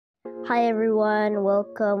Hi everyone,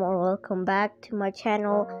 welcome back to my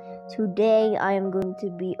channel. Today I am going to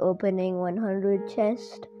be opening 100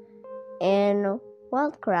 chests in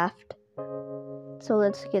WildCraft. So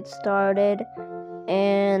let's get started,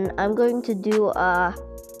 and I'm going to do the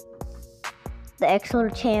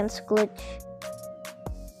Excellent Chance glitch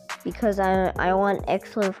because I want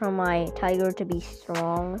Excellent from my tiger to be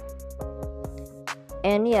strong.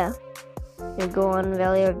 And yeah, you go on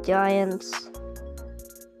Valley of Giants.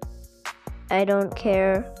 I don't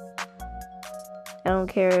care.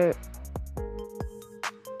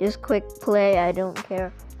 Just quick play, I don't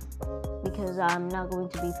care. Because I'm not going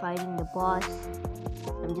to be fighting the boss.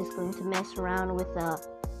 I'm just going to mess around with the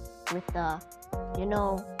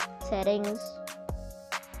settings.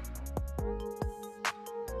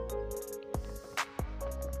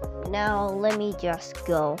 Now let me just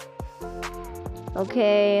go.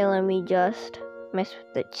 Okay, let me just mess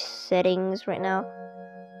with the settings right now.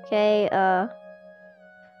 Okay, okay.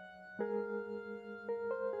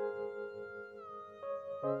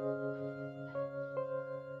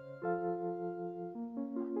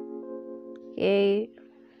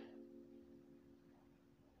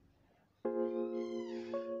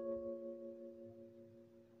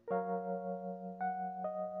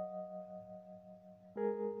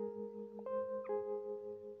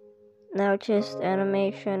 Now just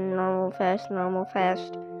animation, normal, fast,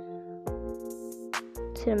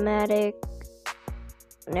 cinematic,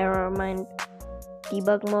 never mind,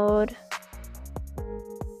 debug mode.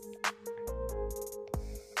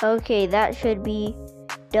 Okay, that should be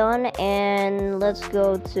done, and let's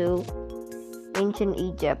go to ancient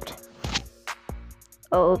Egypt.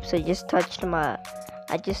 Oh, oops, I just touched my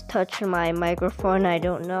microphone. I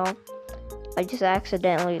don't know. I just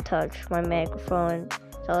accidentally touched my microphone.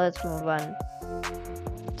 So let's move on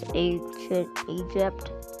to ancient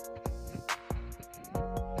Egypt.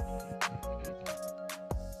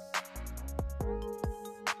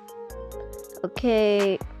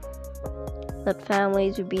 Okay, let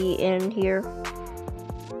families be in here.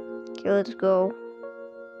 Okay, let's go.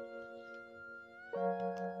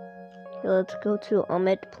 Okay, let's go to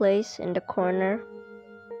Omid place in the corner.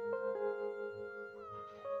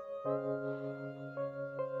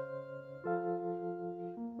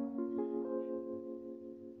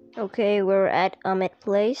 Okay, we're at Omid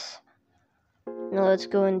place. Now let's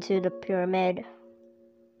go into the pyramid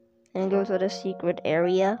and go to the secret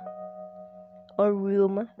area or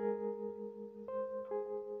room.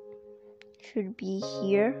 Should be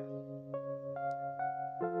here.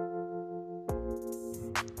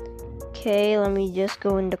 Okay, let me just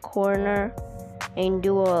go in the corner and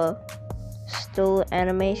do a still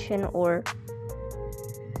animation or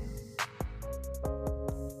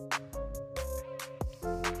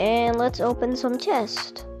and let's open some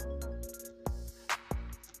chests.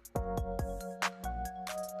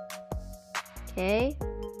 Okay.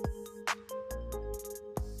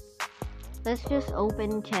 Let's just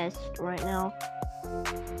open chest right now.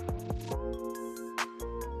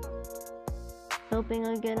 Hoping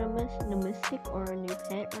I get a mystic or a new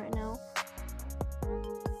pet right now.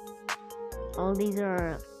 All these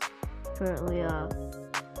are currently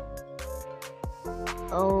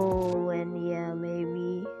oh, and yeah,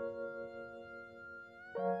 maybe.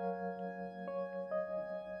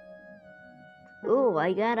 Oh,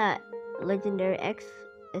 I got a legendary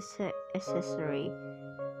accessory.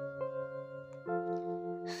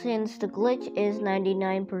 Since the glitch is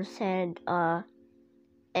 99%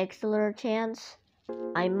 Excellent chance,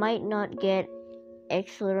 I might not get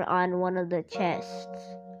Excellent on one of the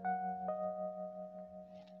chests.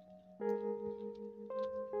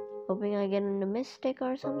 Hoping I get a mystic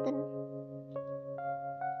or something.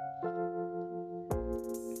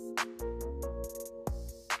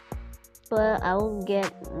 But I will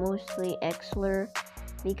get mostly Excellent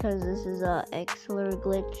because this is a Excellent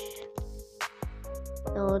glitch.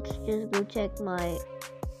 Now let's just go check my.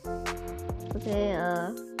 Okay,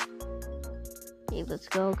 let's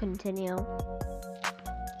go continue.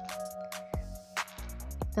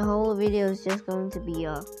 The whole video is just going to be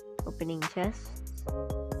opening chests.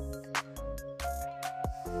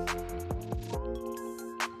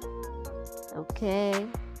 Okay.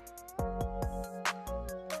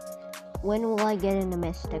 When will I get in a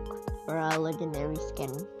mystic or a legendary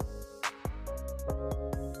skin?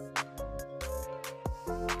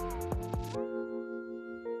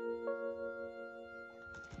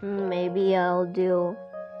 Maybe I'll do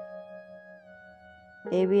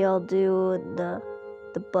the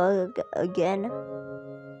bug again.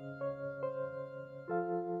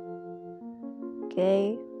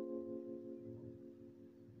 Okay.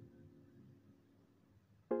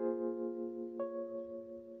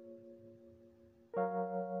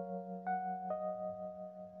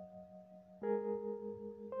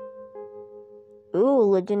 Ooh,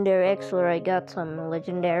 legendary Excellent. I got some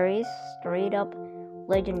legendaries. Straight up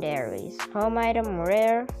legendaries. Home item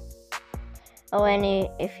rare. Oh,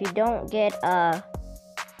 if you don't get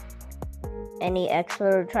any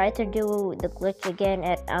Excellent, try to do the glitch again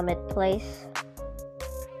at Amit Place.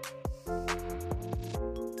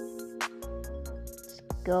 Let's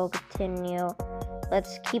go continue.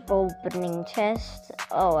 Let's keep opening chests.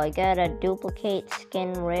 Oh, I got a duplicate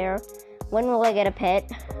skin rare. When will I get a pet?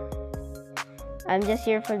 I'm just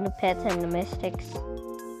here for the pets and the mystics.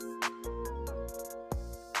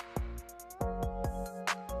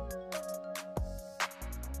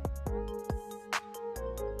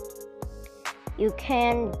 You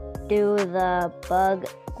can do the bug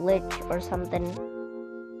glitch or something,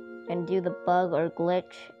 and do the bug or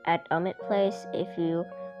glitch at Amit Place if you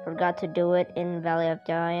forgot to do it in Valley of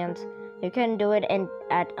Giants. You can do it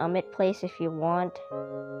at Amit Place if you want,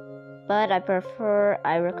 but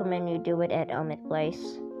I recommend you do it at Amit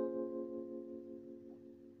Place.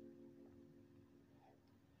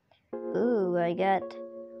 Ooh, I got,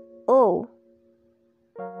 oh.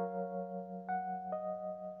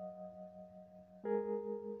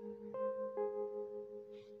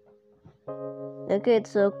 Okay,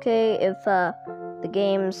 it's okay if the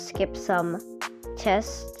game skips some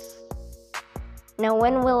chests. Now,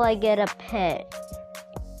 when will I get a pet?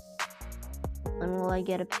 When will I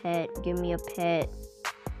get a pet? Give me a pet.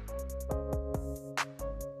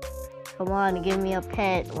 Come on, give me a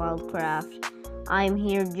pet, WildCraft. I'm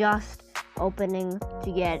here just opening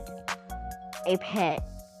to get a pet.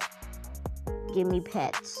 Give me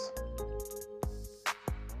pets.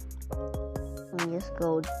 Let me just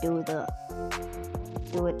go do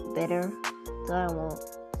it better,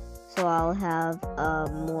 so I'll have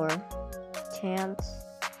more chance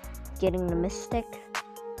getting the mystic.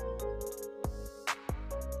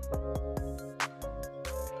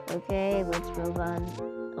 Okay, let's move on.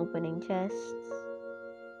 Opening chests.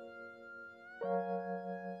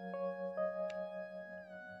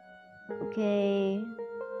 Okay,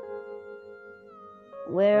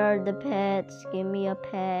 where are the pets? Give me a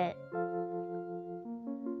pet.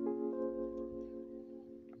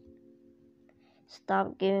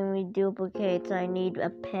 Stop giving me duplicates. I need a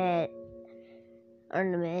pet. Or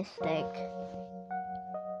the mystic.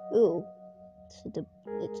 Ooh,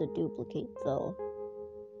 it's a duplicate though.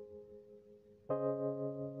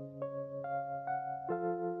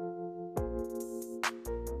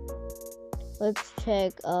 Let's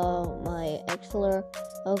check my Excellent.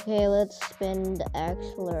 Okay, let's spend the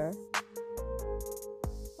Excellent.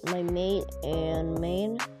 My mate and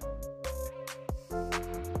main.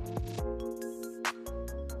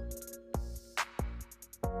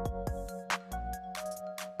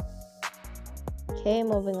 Okay,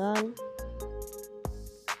 moving on.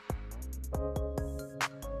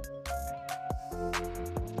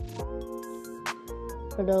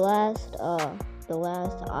 For the last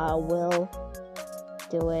I will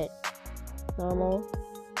do it normal.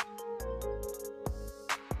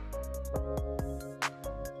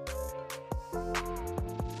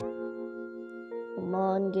 Come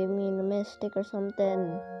on, give me the mystic or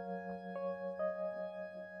something.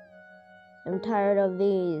 I'm tired of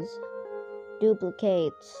these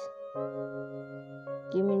duplicates.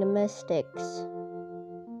 Give me the mystics.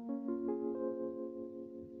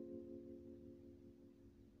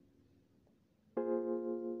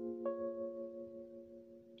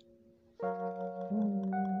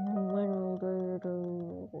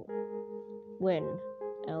 When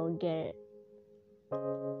I'll get it.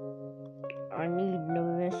 I need the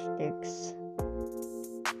mystics.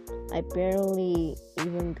 I barely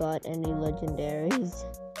even got any legendaries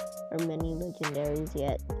or many legendaries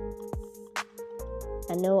yet.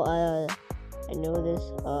 I know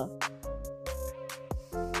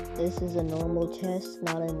this is a normal chest,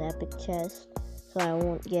 not an epic chest, so I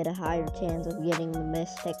won't get a higher chance of getting the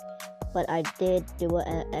mystic, but I did do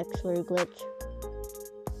an Excellent glitch.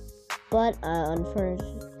 But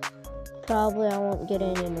probably I won't get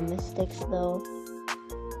any of the mystics though,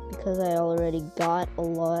 because I already got a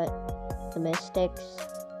lot of the mystics.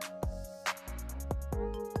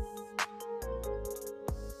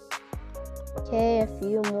 Okay, a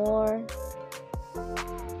few more.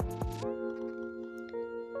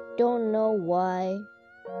 Don't know why.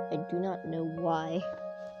 I do not know why.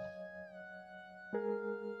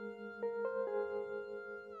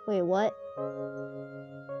 Wait, what?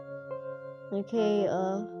 Okay,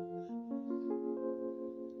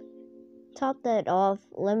 top that off.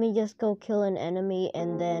 Let me just go kill an enemy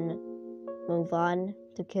and then move on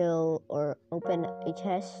to kill or open a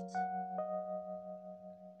chest.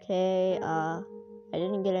 Okay, I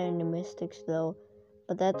didn't get any mystics though,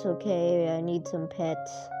 but that's okay. I need some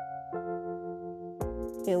pets.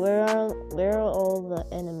 Okay, where are all the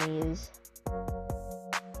enemies?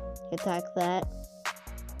 Attack that.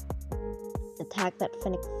 Attack that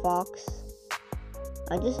Fennec Fox.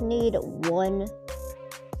 I just need 1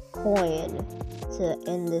 coin to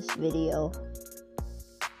end this video.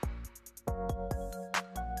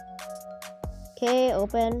 Okay,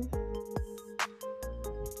 open.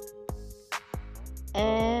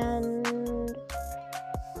 And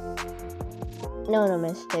no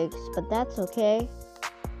mistakes, but that's okay.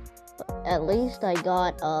 At least I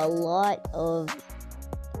got a lot of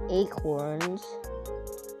acorns.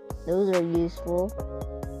 Those are useful.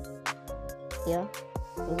 Yeah,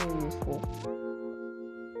 those are useful.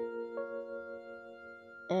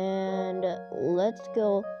 And let's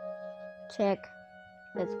go check.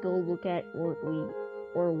 Let's go look at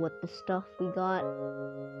what the stuff we got.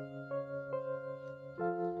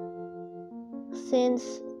 Since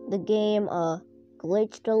the game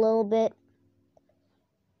glitched a little bit.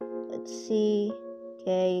 Let's see.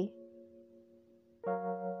 Okay.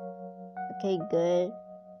 Okay, good.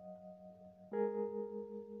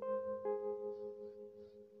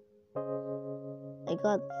 I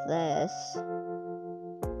got this.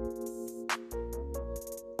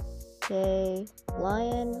 Okay,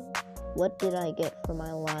 lion. What did I get for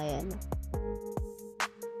my lion?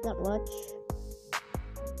 Not much.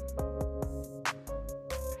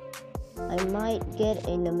 I might get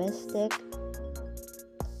a mystic.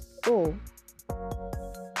 Oh.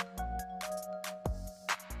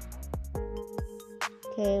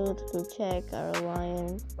 Okay, let's go check our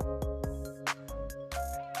lion.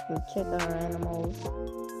 Go check our animals.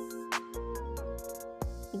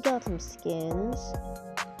 We got some skins.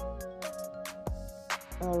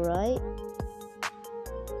 Alright.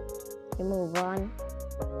 Okay, move on.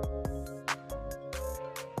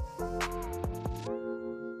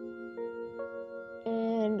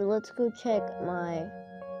 And let's go check my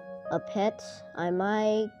pets. I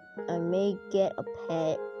may get a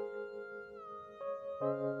pet.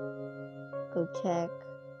 Go check.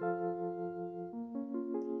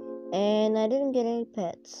 And I didn't get any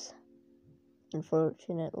pets,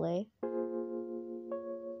 unfortunately.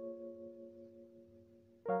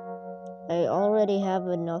 I already have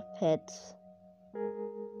enough pets.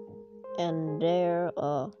 And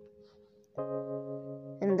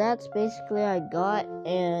and that's basically I got,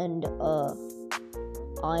 and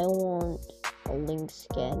I want a Link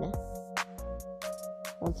skin.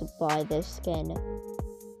 I want to buy this skin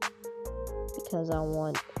because I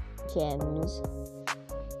want gems.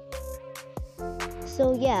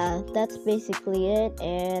 So yeah, that's basically it,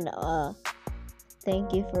 and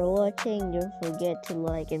thank you for watching. Don't forget to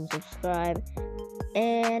like and subscribe.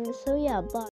 And so yeah, bye.